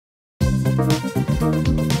So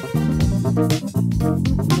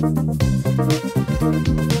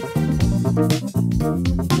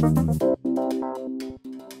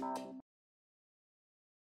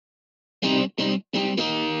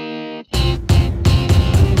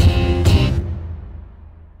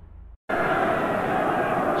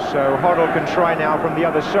Waddle can try now from the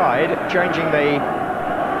other side, changing the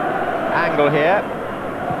angle here.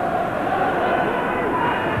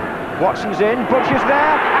 Watson's in, Butcher's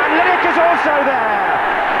there, and Lineker's also there!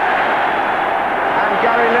 And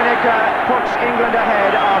Gary Lineker puts England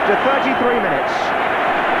ahead after 33 minutes.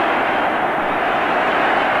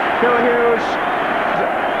 Phil Hughes,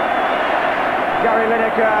 Gary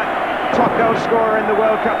Lineker, top goal scorer in the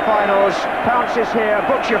World Cup finals, pounces here,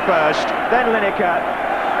 Butcher first, then Lineker.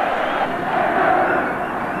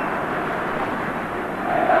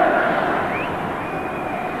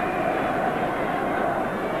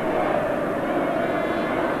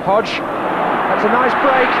 Hodge, that's a nice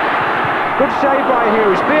break, good save by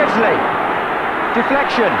Hughes. Beardsley,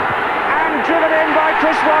 deflection, and driven in by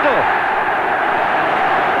Chris Waddle.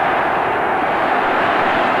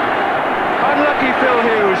 Unlucky Phil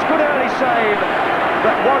Hughes, good early save,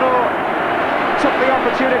 but Waddle took the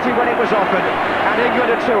opportunity when it was offered, and England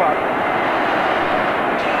are 2 up.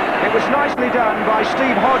 It was nicely done by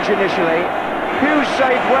Steve Hodge initially. Hughes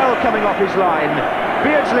saved well coming off his line.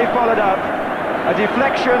 Beardsley followed up. A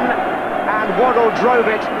deflection, and Waddle drove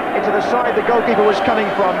it into the side the goalkeeper was coming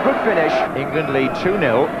from. Good finish. England lead 2-0,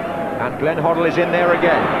 and Glenn Hoddle is in there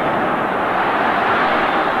again.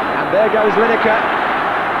 And there goes Lineker.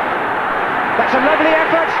 That's a lovely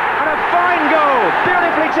effort, and a fine goal,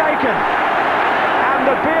 beautifully taken. And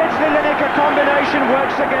the Beardsley-Lineker combination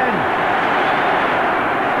works again.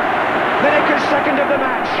 Lineker's second of the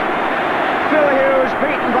match. Phil Hughes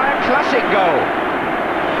beaten by a classic goal.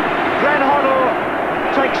 Glenn Hoddle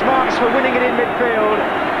takes marks for winning it in midfield.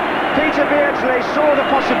 Peter Beardsley saw the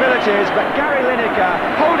possibilities, but Gary Lineker,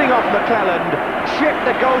 holding off McClelland, chipped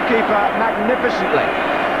the goalkeeper magnificently.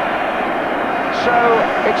 So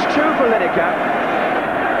it's 2 for Lineker.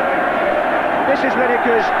 This is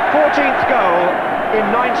Lineker's 14th goal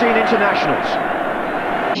in 19 internationals.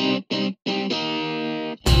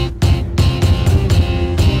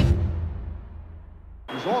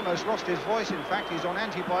 He's almost lost his voice. In fact, he's on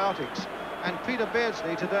antibiotics. And Peter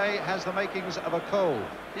Beardsley today has the makings of a cold.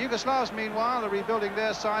 The Yugoslavs, meanwhile, are rebuilding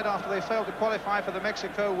their side after they failed to qualify for the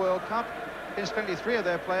Mexico World Cup. Incidentally, 3 of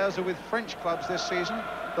their players are with French clubs this season.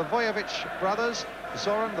 The Vojovic brothers,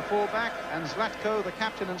 Zoran, the fullback, and Zlatko, the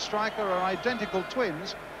captain and striker, are identical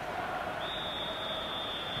twins.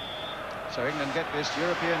 So England get this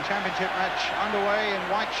European Championship match underway in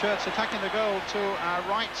white shirts, attacking the goal to our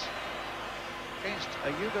right against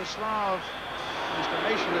a Yugoslav whose the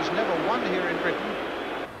nation has never won here in Britain.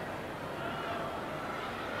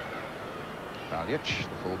 Valjic,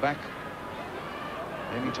 the fullback,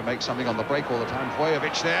 aiming to make something on the break all the time.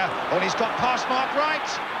 Vojovic there. Oh, and he's got past Mark Wright.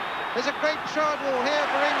 There's a great struggle here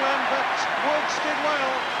for England, but Woods did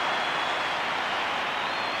well.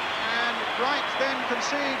 And Wright then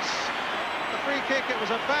concedes the free kick. It was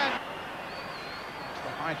a bad.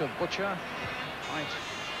 The height of Butcher. Right.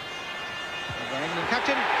 The England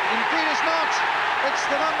captain. Indeed it's not. It's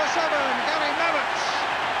the number 7, Gary Mabbutt.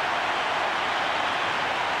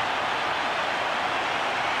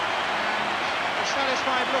 And a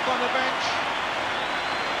satisfied look on the bench.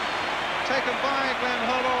 Taken by Glenn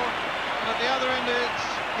Hoddle. And at the other end it's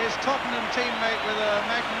his Tottenham teammate with a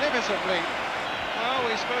magnificent leap. Well,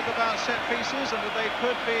 we spoke about set pieces and that they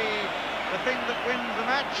could be the thing that wins the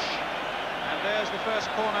match. And there's the first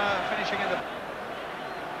corner finishing in the...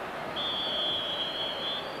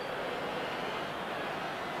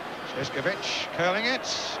 Iskovic curling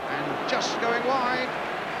it and just going wide.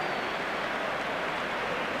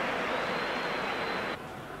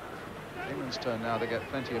 England's turn now to get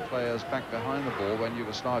plenty of players back behind the ball when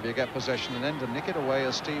Yugoslavia get possession and then to nick it away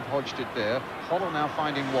as Steve Hodge did there. Hoddle now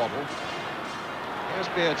finding Waddle. Here's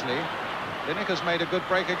Beardsley. Lineker's made a good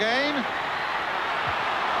break again.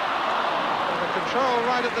 The control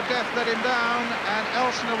right at the death let him down, and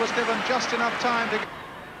Elsner was given just enough time to...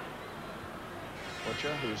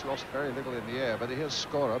 Butcher, who's lost very little in the air, but here's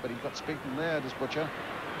Scorer, but he got beaten there, does Butcher.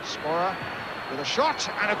 Scorer with a shot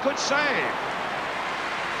and a good save.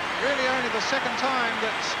 Really only the second time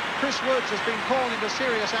that Chris Woods has been called into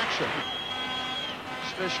serious action.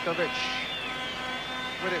 Sliškovic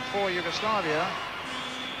with it for Yugoslavia.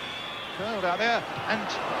 Curled out there and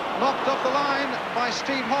knocked off the line by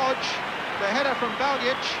Steve Hodge. The header from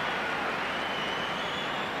Valjic.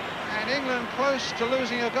 And England close to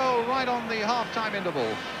losing a goal right on the half-time interval.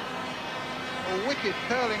 A wicked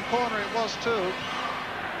curling corner it was too.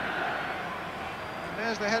 And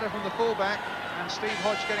there's the header from the fullback, and Steve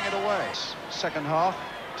Hodge getting it away. Second half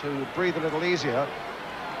to breathe a little easier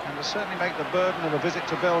and to certainly make the burden of a visit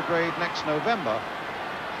to Belgrade next November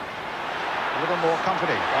a little more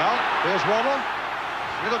comforting. Well, here's Waddle.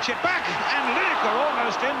 Little chip back, and Lineker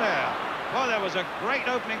almost in there. Well, there was a great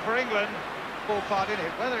opening for England. Full part in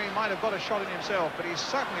it. Whether he might have got a shot in himself, but he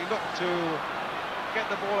certainly looked to get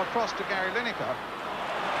the ball across to Gary Lineker.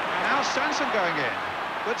 And now Sanson going in.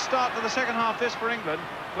 Good start to the second half this for England.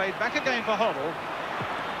 Played back again for Hodge.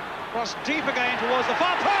 Crossed deep again towards the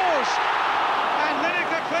far post. And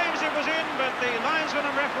Lineker claims it was in, but the linesman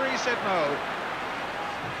and referee said no.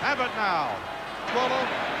 Mabbutt now. Waddle.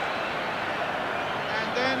 And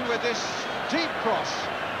then with this deep cross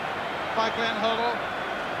by Glenn Hodge.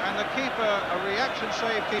 And the keeper, a reaction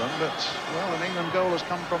save. But, well, an England goal has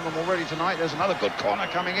come from them already tonight. There's another good corner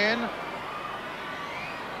coming in.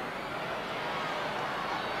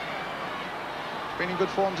 Been in good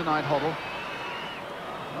form tonight, Hodge.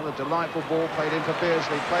 Another delightful ball played in for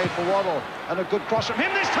Beardsley, played for Waddle, and a good cross from him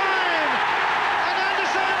this time! And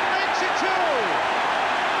Anderson makes it two!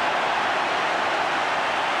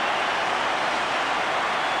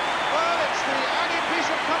 Well, it's the added piece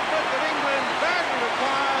of comfort that England badly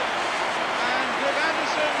required, and Viv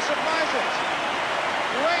Anderson supplies it.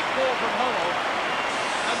 Great ball from Hodge,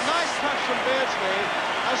 a nice touch from Beardsley,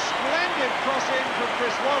 a splendid cross in from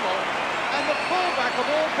Chris Waddle, and the fullback of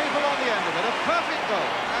all people on the end of it, a perfect goal,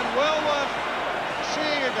 and well worth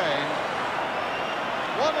seeing again.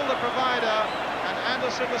 Waddle the provider, and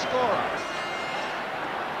Anderson the scorer.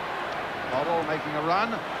 Waddle making a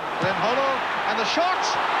run, then Hodge, and the shot!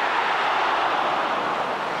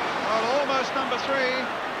 Well, almost number 3,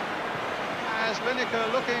 as Lineker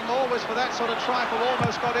looking always for that sort of trifle,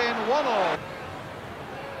 almost got in, 1-1.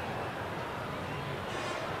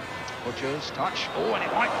 Butcher's touch. Oh, and it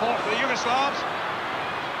might fall for the Yugoslavs.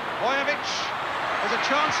 Bojovic. There's a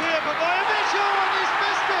chance here for Bojovic. Oh, and he's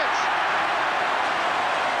missed it.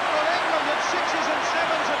 Well, England at 6s and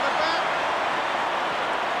 7s at the back.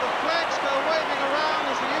 The flags go waving around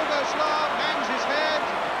as the Yugoslav hangs his head.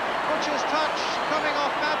 Butcher's touch coming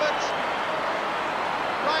off Mabbutt.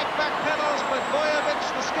 Right back pedals, but Bojovic,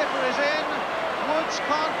 the skipper, is in. Woods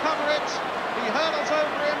can't cover it. He hurdles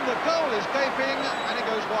over him, the goal is gaping, and it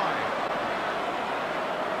goes wide.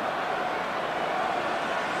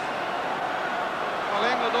 Well,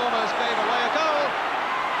 England almost gave away a goal.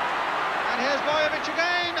 And here's Bojovic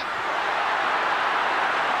again.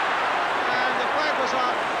 And the flag was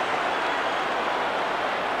up.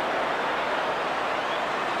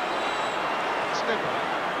 Skipper.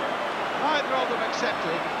 Neither of them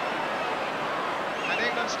accepted. And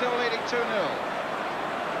England still leading 2-0.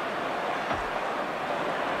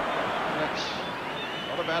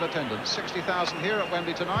 Not a bad attendance. 60,000 here at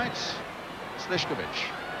Wembley tonight.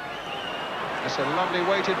 Slišković. That's a lovely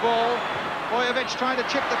weighted ball. Bojovic trying to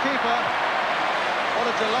chip the keeper. What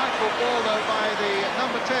a delightful ball, though, by the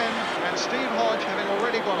number 10. And Steve Hodge having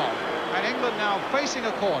already gone off. And England now facing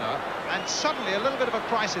a corner. And suddenly a little bit of a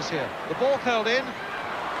crisis here. The ball curled in.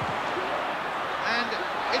 And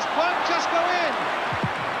it won't just go in.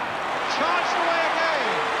 Charged away again.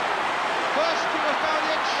 First to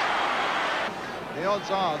Mabbutt. The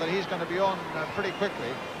odds are that he's going to be on pretty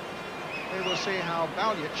quickly. We will see how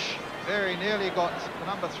Baljic very nearly got the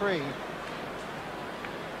number 3.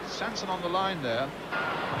 Sanson on the line there.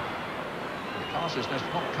 The pass is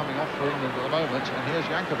not coming off for England at the moment. And here's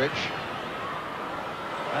Jankovic.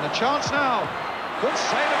 And a chance now. Good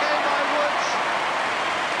save again by Woods.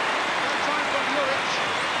 No time from Juric.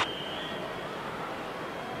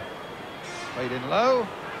 Played in low.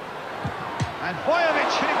 And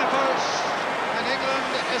Bojovic hitting the post. And England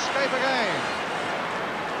escape again.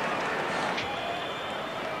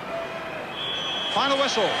 Final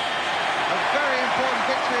whistle. A very important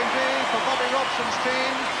victory indeed for Bobby Robson's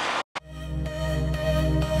team.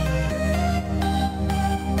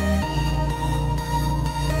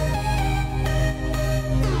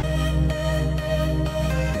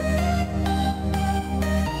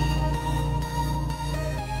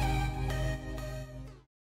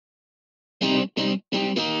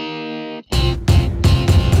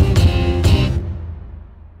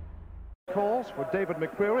 Calls for David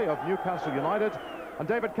McCreary of Newcastle United and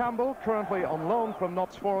David Campbell, currently on loan from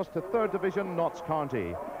Notts Forest to 3rd Division Notts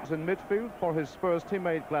County. In midfield for his Spurs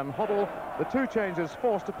teammate Glenn Hodge, the 2 changes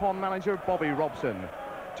forced upon manager Bobby Robson.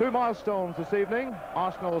 2 milestones this evening.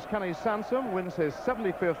 Arsenal's Kenny Sansom wins his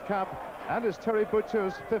 75th cap and is Terry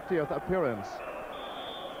Butcher's 50th appearance.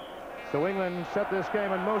 So England set this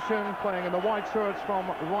game in motion, playing in the white shirts from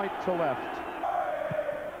right to left.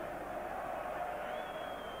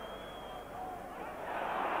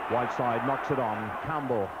 Wide side knocks it on.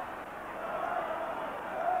 Campbell.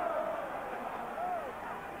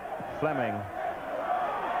 Fleming.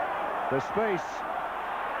 There's space.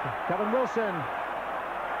 Kevin Wilson.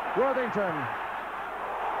 Worthington.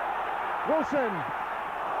 Wilson.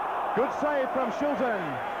 Good save from Shilton.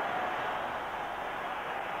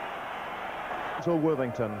 So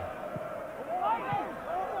Worthington.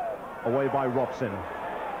 Away by Robson.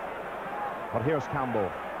 But here's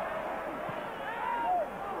Campbell.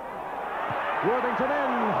 Worthington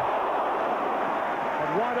in.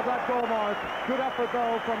 But wide of that goal mark. Good effort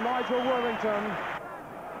though from Nigel Worthington.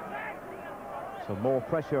 So more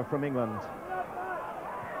pressure from England.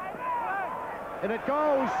 And it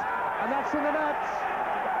goes. And that's in the net.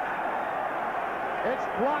 It's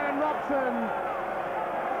Bryan Robson.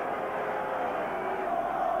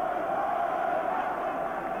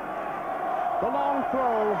 The long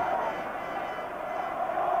throw.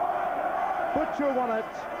 Butcher won it.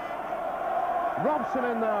 Robson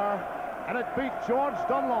in there, and it beat George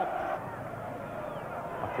Dunlop.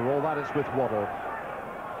 After all that, it's with Waddle.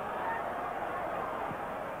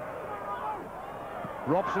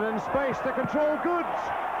 Robson in space, the control good.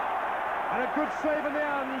 And a good save in the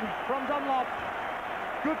end from Dunlop.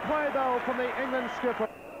 Good play, though, from the England skipper.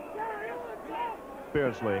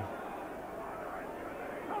 Beardsley.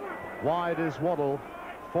 Wide is Waddle.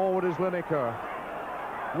 Forward is Lineker.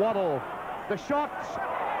 Waddle. The shot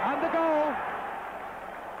and the goal.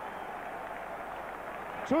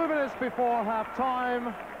 2 minutes before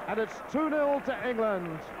half-time, and it's 2-0 to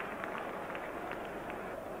England.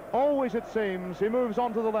 Always, it seems, he moves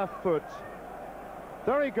onto the left foot.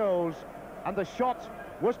 There he goes, and the shot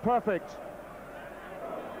was perfect.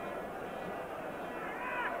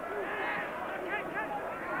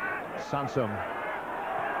 Sansom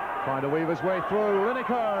trying to weave his way through.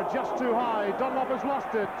 Lineker just too high. Dunlop has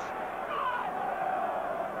lost it.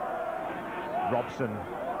 Robson.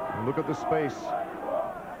 Look at the space.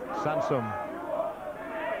 Sansom.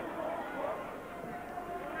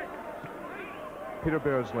 Peter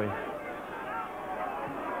Beardsley.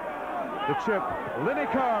 The chip.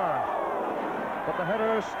 Lineker. But the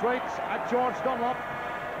header straight at George Dunlop.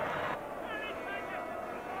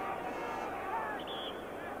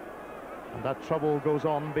 And that trouble goes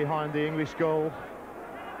on behind the English goal.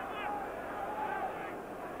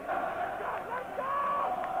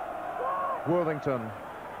 Worthington.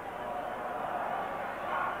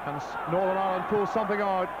 Can Northern Ireland pull something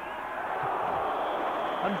out?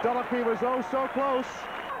 And Dunleavy was oh so close.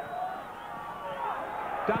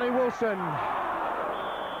 Danny Wilson.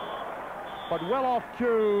 But well off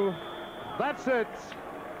cue. That's it.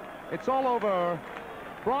 It's all over.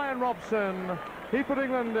 Bryan Robson. He put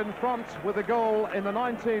England in front with a goal in the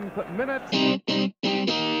 19th minute.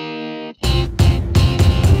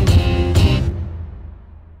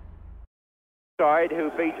 Side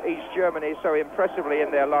who beat East Germany so impressively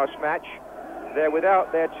in their last match. They're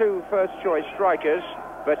without their 2 first-choice strikers,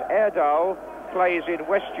 but Erdal plays in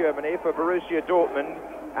West Germany for Borussia Dortmund,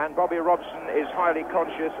 and Bobby Robson is highly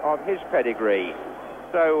conscious of his pedigree.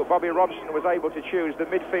 So Bobby Robson was able to choose the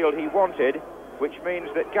midfield he wanted, which means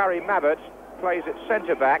that Gary Mabbutt plays at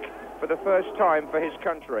centre-back for the first time for his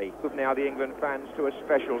country. Now the England fans to a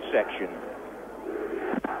special section.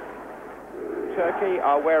 Turkey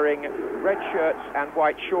are wearing red shirts and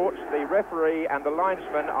white shorts. The referee and the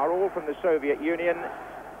linesman are all from the Soviet Union.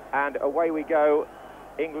 And away we go,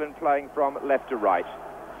 England playing from left to right.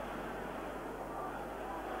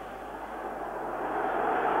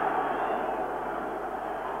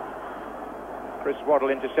 Chris Waddle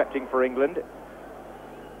intercepting for England.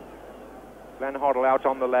 Glenn Hoddle out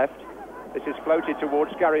on the left. This is floated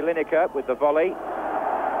towards Gary Lineker with the volley.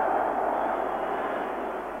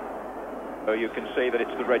 So you can see that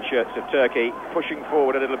it's the red shirts of Turkey pushing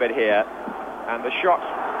forward a little bit here. And the shot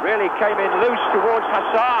really came in loose towards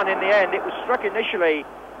Hassan in the end. It was struck initially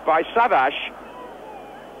by Savaş.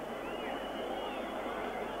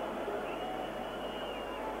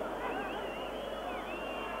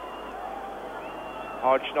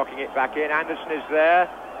 Hodge knocking it back in. Anderson is there.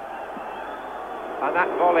 And that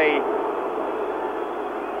volley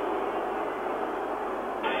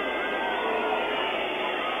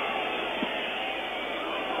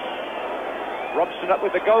Robson up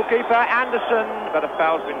with the goalkeeper, Anderson, but a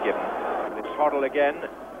foul's been given. It's Hoddle again.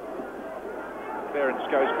 Clearance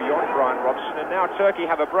goes beyond Bryan Robson, and now Turkey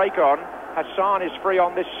have a break on. Hassan is free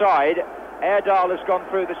on this side. Erdal has gone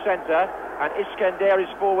through the centre, and Iskender is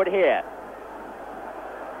forward here.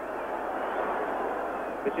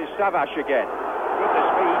 This is Savaş again. Goodness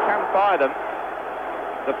me, he can fire them.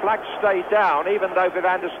 The flag stayed down, even though Viv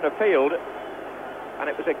Anderson appealed. And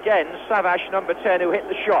it was again Savage, number 10, who hit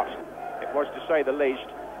the shot. It was, to say the least,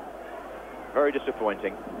 very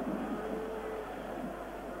disappointing.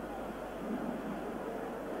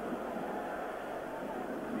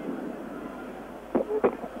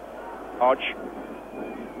 Hodge.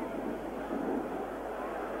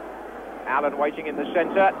 Allen waiting in the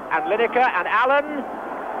centre, and Lineker and Allen.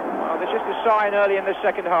 Well, there's just a sign early in the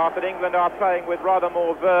second half that England are playing with rather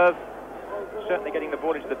more verve. Certainly getting the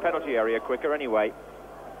ball into the penalty area quicker anyway.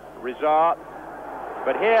 Rizar.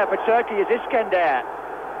 But here for Turkey is Iskender.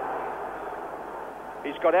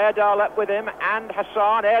 He's got Erdal up with him, and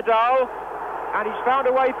Hassan. Erdal, and he's found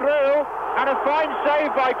a way through, and a fine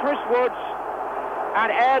save by Chris Woods.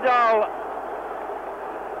 And Erdal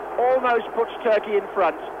almost puts Turkey in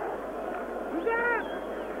front. Who's that?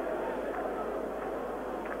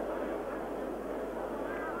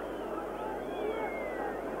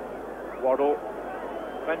 Waddle.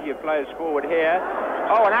 Plenty of players forward here.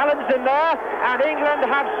 Oh, and Allen's in there, and England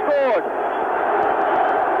have scored.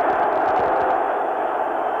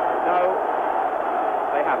 No,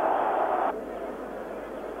 they haven't.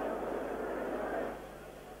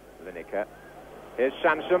 Lineker. Here's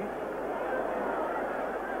Sansom.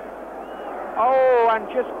 Oh, and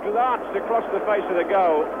just glanced across the face of the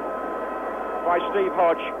goal by Steve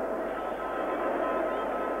Hodge.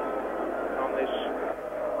 On this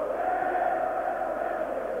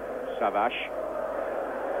Savage.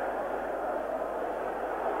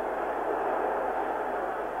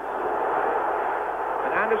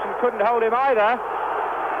 And Anderson couldn't hold him either.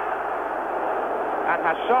 And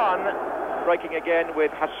Hassan breaking again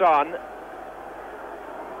with Hassan.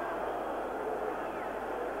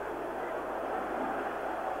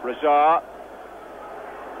 Rizar,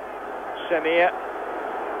 Semir,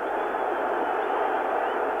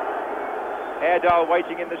 Erdal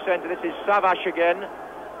waiting in the centre. This is Savage again,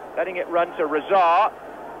 letting it run to Rizar.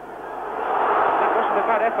 That wasn't a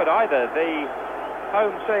bad effort either. The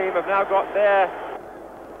home team have now got their...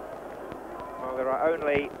 Well, there are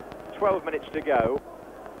only 12 minutes to go.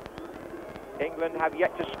 England have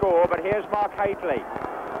yet to score, but here's Mark Hateley.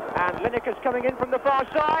 And Lineker's coming in from the far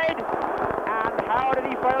side. And how did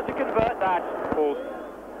he fail to convert that?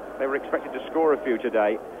 They were expected to score a few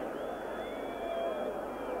today.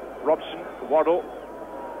 Robson, Waddle.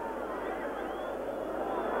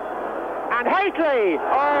 And Hateley!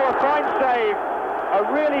 Oh, a fine save. A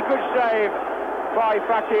really good save by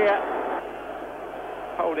Fakir.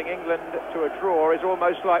 Holding England to a draw is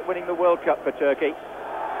almost like winning the World Cup for Turkey.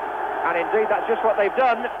 And indeed, that's just what they've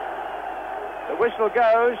done. The whistle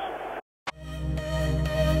goes.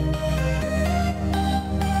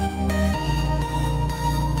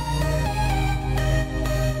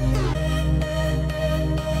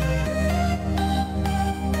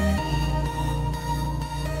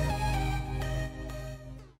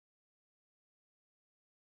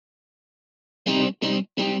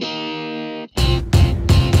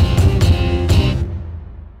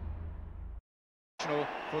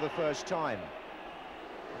 For the first time.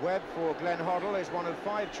 Webb for Glenn Hoddle is one of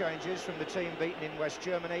 5 changes from the team beaten in West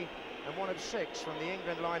Germany, and one of 6 from the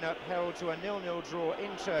England lineup held to a 0-0 draw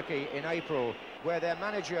in Turkey in April, where their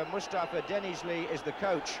manager Mustafa Denizli is the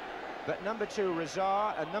coach. But number 2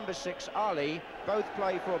 Rizar and number 6 Ali both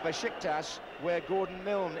play for Besiktas, where Gordon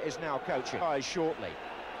Milne is now coaching. Shortly.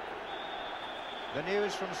 The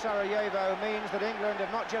news from Sarajevo means that England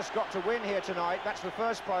have not just got to win here tonight, that's the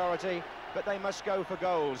first priority, but they must go for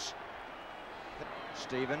goals.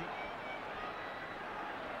 Stephen.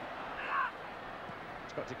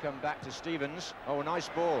 It's got to come back to Stevens. Oh, nice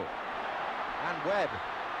ball. And Webb.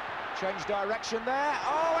 Changed direction there.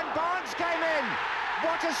 Oh, and Barnes came in.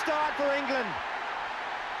 What a start for England.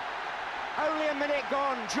 Only a minute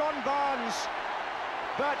gone. John Barnes.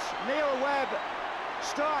 But Neil Webb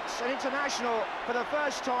starts an international for the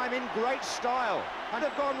first time in great style. And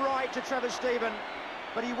have gone right to Trevor Stephen.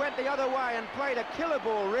 But he went the other way and played a killer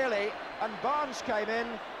ball, really, and Barnes came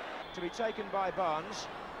in to be taken by Barnes.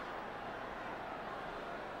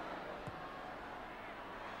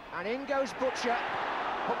 And in goes Butcher,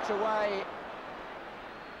 hooked away,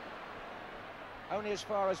 only as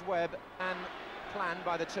far as Webb, and planned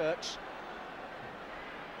by the Turks.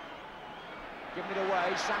 Given it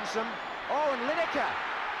away, Sansom. Oh, and Lineker,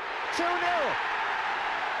 2-0.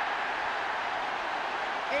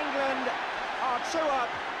 England are 2 up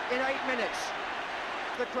in 8 minutes.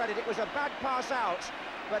 The credit, it was a bad pass out,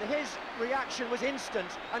 but his reaction was instant,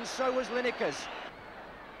 and so was Lineker's.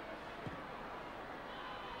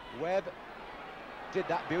 Webb did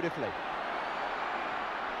that beautifully.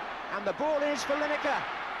 And the ball is for Lineker,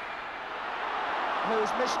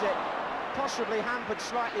 who's missed it. possibly hampered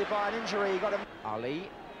slightly by an injury. He got a... Ali.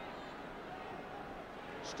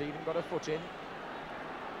 Stephen got a foot in.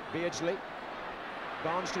 Beardsley.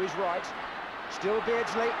 Barnes to his right. Still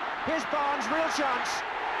Beardsley. Here's Barnes, real chance.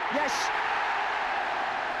 Yes.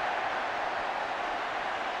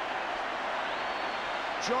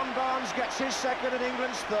 John Barnes gets his second and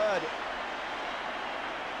England's third.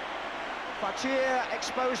 Fakir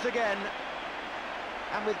exposed again.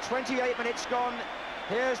 And with 28 minutes gone,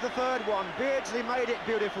 here's the third one. Beardsley made it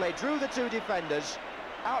beautifully, drew the two defenders,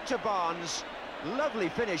 out to Barnes. Lovely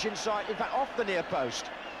finish inside, in fact, off the near post.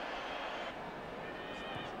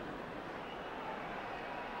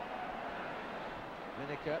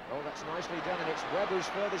 Lineker, oh, that's nicely done, and it's Webb who's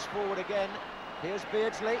furthest forward again. Here's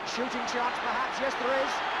Beardsley, shooting chance perhaps, yes there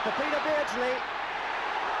is, for Peter Beardsley.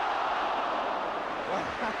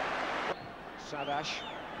 Savash,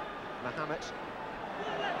 Mabbutt.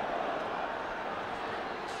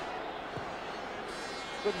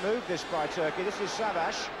 Good move this by Turkey. This is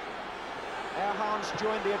Savash. Erhan's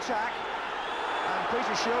joined the attack, and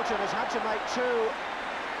Peter Shilton has had to make two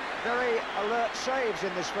very alert saves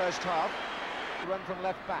in this first half. Run from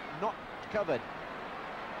left back, not covered.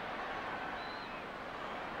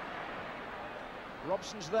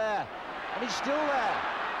 Robson's there, and he's still there,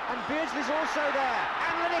 and Beardsley's also there,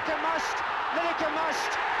 and Lineker must,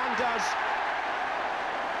 and does.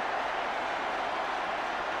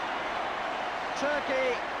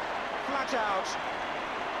 Turkey flat out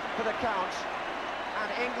for the count,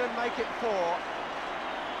 and England make it 4.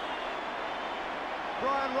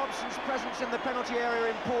 Bryan Robson's presence in the penalty area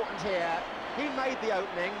important here. He made the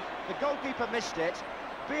opening, the goalkeeper missed it,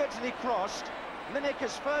 Beardsley crossed,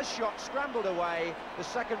 Lineker's first shot scrambled away, the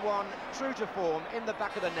second one true to form in the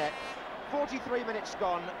back of the net. 43 minutes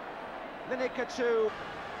gone, Lineker 2.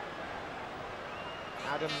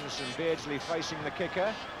 Adams and Beardsley facing the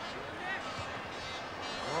kicker.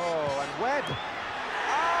 Oh, and Webb.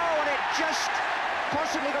 Oh, and it just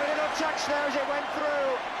possibly got a little touch there as it went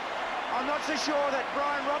through. I'm not so sure that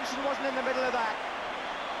Bryan Robson wasn't in the middle of that.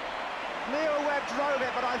 Neil Webb drove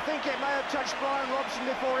it, but I think it may have touched Bryan Robson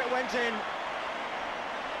before it went in.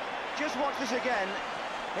 Just watch this again.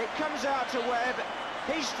 It comes out to Webb.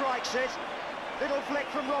 He strikes it. Little flick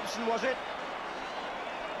from Robson, was it?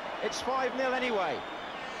 It's 5-0 anyway.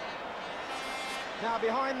 Now,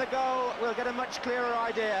 behind the goal, we'll get a much clearer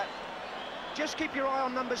idea. Just keep your eye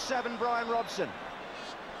on number 7, Bryan Robson.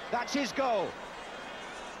 That's his goal.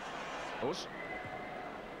 Here's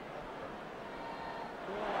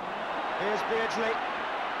Beardsley.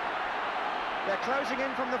 They're closing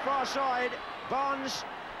in from the far side. Barnes.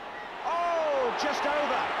 Oh, just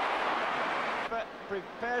over. But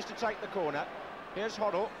prepares to take the corner. Here's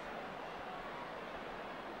Waddle.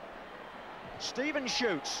 Stephen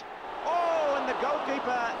shoots. Oh, and the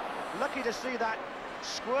goalkeeper lucky to see that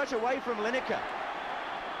squirt away from Lineker.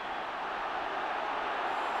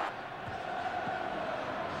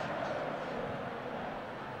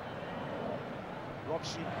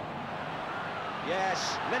 Robson.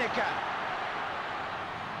 Yes, Lineker.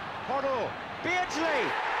 Waddle.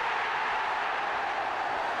 Beardsley.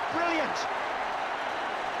 Brilliant.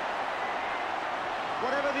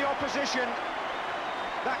 Whatever the opposition,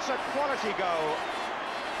 that's a quality goal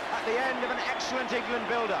at the end of an excellent England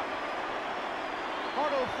build-up.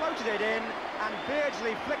 Waddle floated it in, and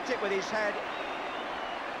Beardsley flicked it with his head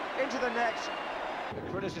into the net. The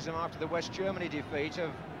criticism after the West Germany defeat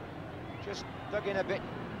have just dug in a bit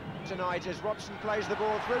tonight as Robson plays the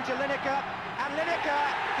ball through to Lineker, and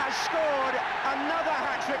Lineker has scored another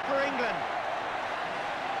hat-trick for England.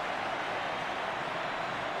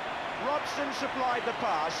 Robson supplied the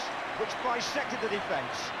pass, which bisected the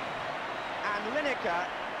defence, and Lineker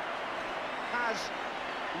has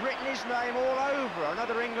written his name all over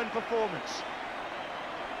another England performance.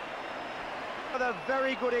 Another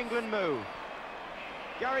very good England move.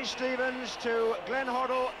 Gary Stevens to Glenn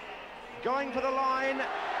Hoddle, going for the line,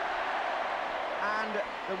 and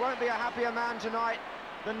there won't be a happier man tonight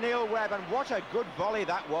than Neil Webb, and what a good volley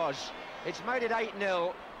that was. It's made it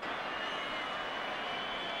 8-0.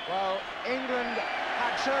 Well, England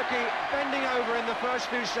had Turkey bending over in the first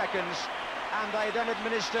few seconds, and they then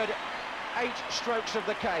administered 8 strokes of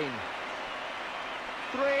the cane.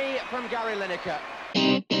 3 from Gary Lineker.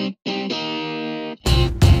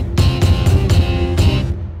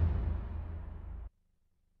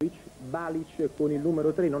 Balic con il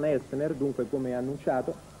numero 3, non Elsner, dunque come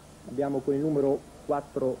annunciato. Abbiamo con il numero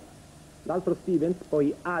 4 l'altro Stevens,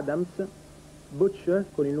 poi Adams, Butch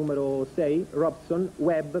con il numero 6, Robson,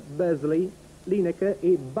 Webb, Beardsley, Lineker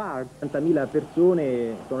e Barnes. 80.000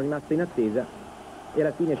 persone sono rimaste in attesa e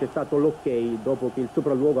alla fine c'è stato l'ok dopo che il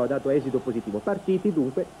sopralluogo ha dato esito positivo. Partiti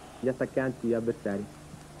dunque gli attaccanti avversari.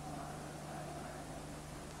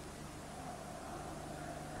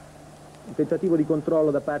 Un tentativo di controllo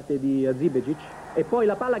da parte di Zibegic e poi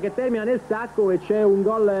la palla che termina nel sacco e c'è un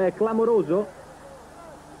gol clamoroso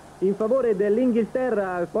in favore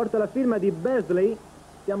dell'Inghilterra, porta la firma di Beardsley.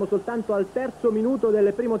 Siamo soltanto al terzo minuto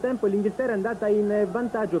del primo tempo e l'Inghilterra è andata in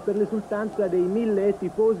vantaggio per l'esultanza dei 1000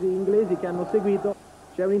 tifosi inglesi che hanno seguito.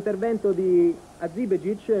 C'è un intervento di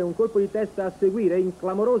Zibegic e un colpo di testa a seguire, in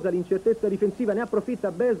clamorosa l'incertezza difensiva, ne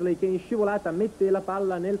approfitta Beardsley che in scivolata mette la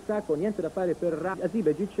palla nel sacco, niente da fare per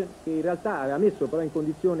Zibegic che in realtà aveva messo però in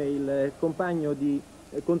condizione il compagno di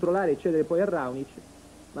controllare e cedere poi a Raonic,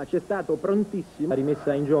 ma c'è stato prontissimo la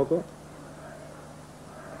rimessa in gioco.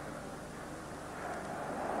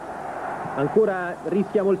 Ancora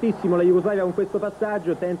rischia moltissimo la Jugoslavia con questo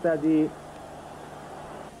passaggio, tenta di...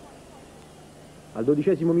 Al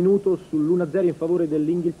 12° minuto sull'1-0 in favore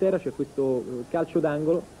dell'Inghilterra c'è questo calcio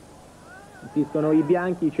d'angolo, insistono i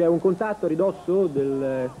bianchi, c'è un contatto a ridosso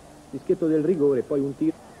del dischetto del rigore, poi un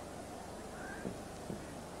tiro.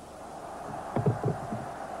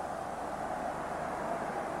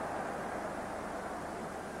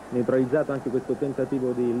 Neutralizzato anche questo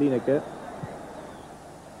tentativo di Lineker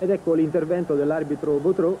ed ecco l'intervento dell'arbitro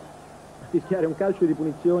Botrò a fischiare un calcio di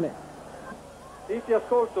punizione. Sì, ti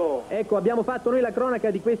ascolto. Ecco, abbiamo fatto noi la cronaca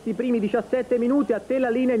di questi primi 17 minuti, a te la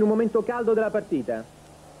linea in un momento caldo della partita.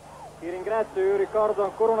 Ti ringrazio, io ricordo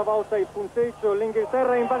ancora una volta il punteggio,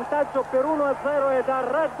 l'Inghilterra è in vantaggio per 1-0 ed ha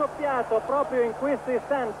raddoppiato proprio in questo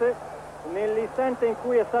istante, nell'istante in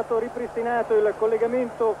cui è stato ripristinato il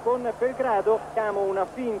collegamento con Belgrado. Abbiamo una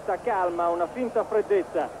finta calma, una finta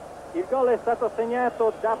freddezza. Il gol è stato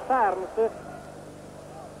segnato da Barnes.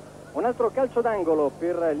 Un altro calcio d'angolo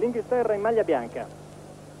per l'Inghilterra in maglia bianca.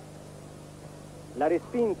 La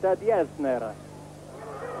respinta di Elsner.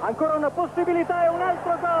 Ancora una possibilità e un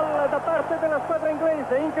altro gol da parte della squadra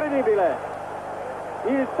inglese, incredibile.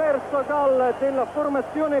 Il terzo gol della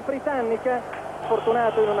formazione britannica,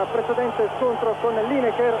 fortunato in un precedente scontro con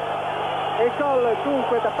Lineker, e gol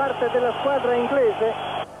dunque da parte della squadra inglese.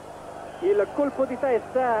 Il colpo di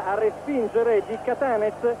testa a respingere di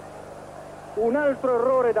Katanec. Un altro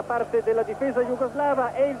errore da parte della difesa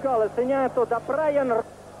jugoslava e il gol segnato da Bryan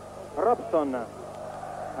Robson.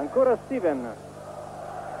 Ancora Steven.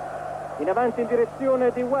 In avanti in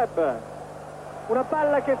direzione di Webb. Una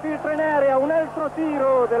palla che filtra in area, un altro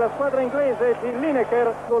tiro della squadra inglese di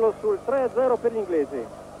Lineker. Solo sul 3-0 per gli inglesi.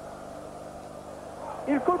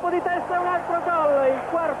 Il colpo di testa è un altro gol, il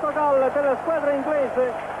quarto gol della squadra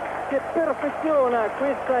inglese che perfeziona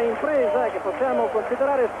questa impresa che possiamo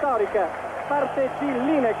considerare storica. Parte di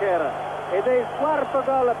Lineker ed è il quarto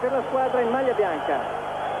gol per la squadra in maglia bianca.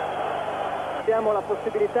 Abbiamo la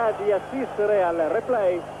possibilità di assistere al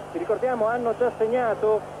replay. Ci ricordiamo hanno già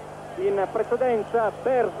segnato in precedenza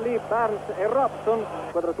Beardsley, Barnes e Robson.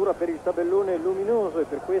 Quadratura per il tabellone luminoso e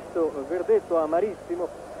per questo verdetto amarissimo.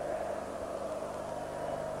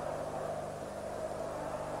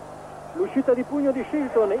 L'uscita di pugno di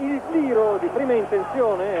Shilton, il tiro di prima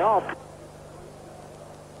intenzione, ovvio.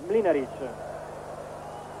 Mlinaric,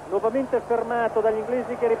 nuovamente fermato dagli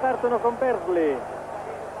inglesi che ripartono con Beardsley.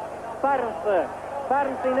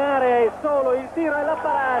 Barnes in area e solo il tiro e la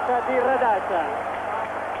parata di Radacia.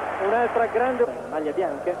 Un'altra grande maglia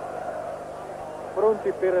bianca.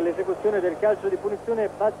 Pronti per l'esecuzione del calcio di punizione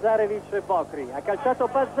Bazzarevic e Bokri. Ha calciato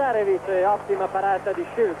Bazzarevic, ottima parata di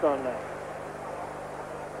Shilton.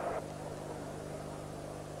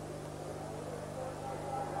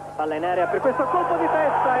 Palla in area per questo colpo di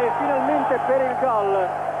testa e finalmente per il gol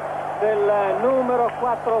del numero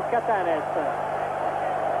 4 Katanec.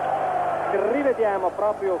 Rivediamo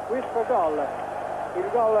proprio questo gol, il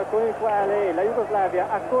gol con il quale la Jugoslavia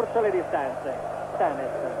accorcia le distanze.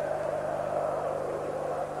 Katanec.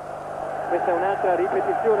 Questa è un'altra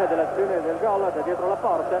ripetizione dell'azione del gol da dietro la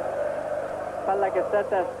porta. Palla che è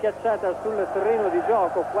stata schiacciata sul terreno di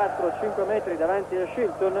gioco 4-5 metri davanti a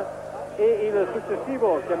Shilton e il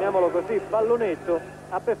successivo, chiamiamolo così, pallonetto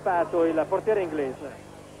ha beffato il portiere inglese.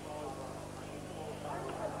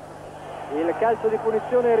 Il calcio di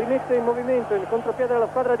punizione rimette in movimento il contropiede della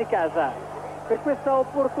squadra di casa. Per questa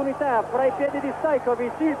opportunità fra i piedi di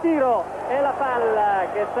Stajkovic, il tiro e la palla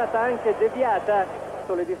che è stata anche deviata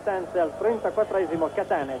sulle distanze al 34esimo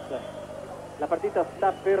Katanec. La partita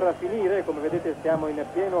sta per finire, come vedete siamo in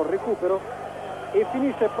pieno recupero e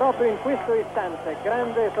finisce proprio in questo istante.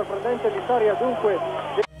 Grande e sorprendente vittoria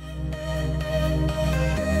dunque.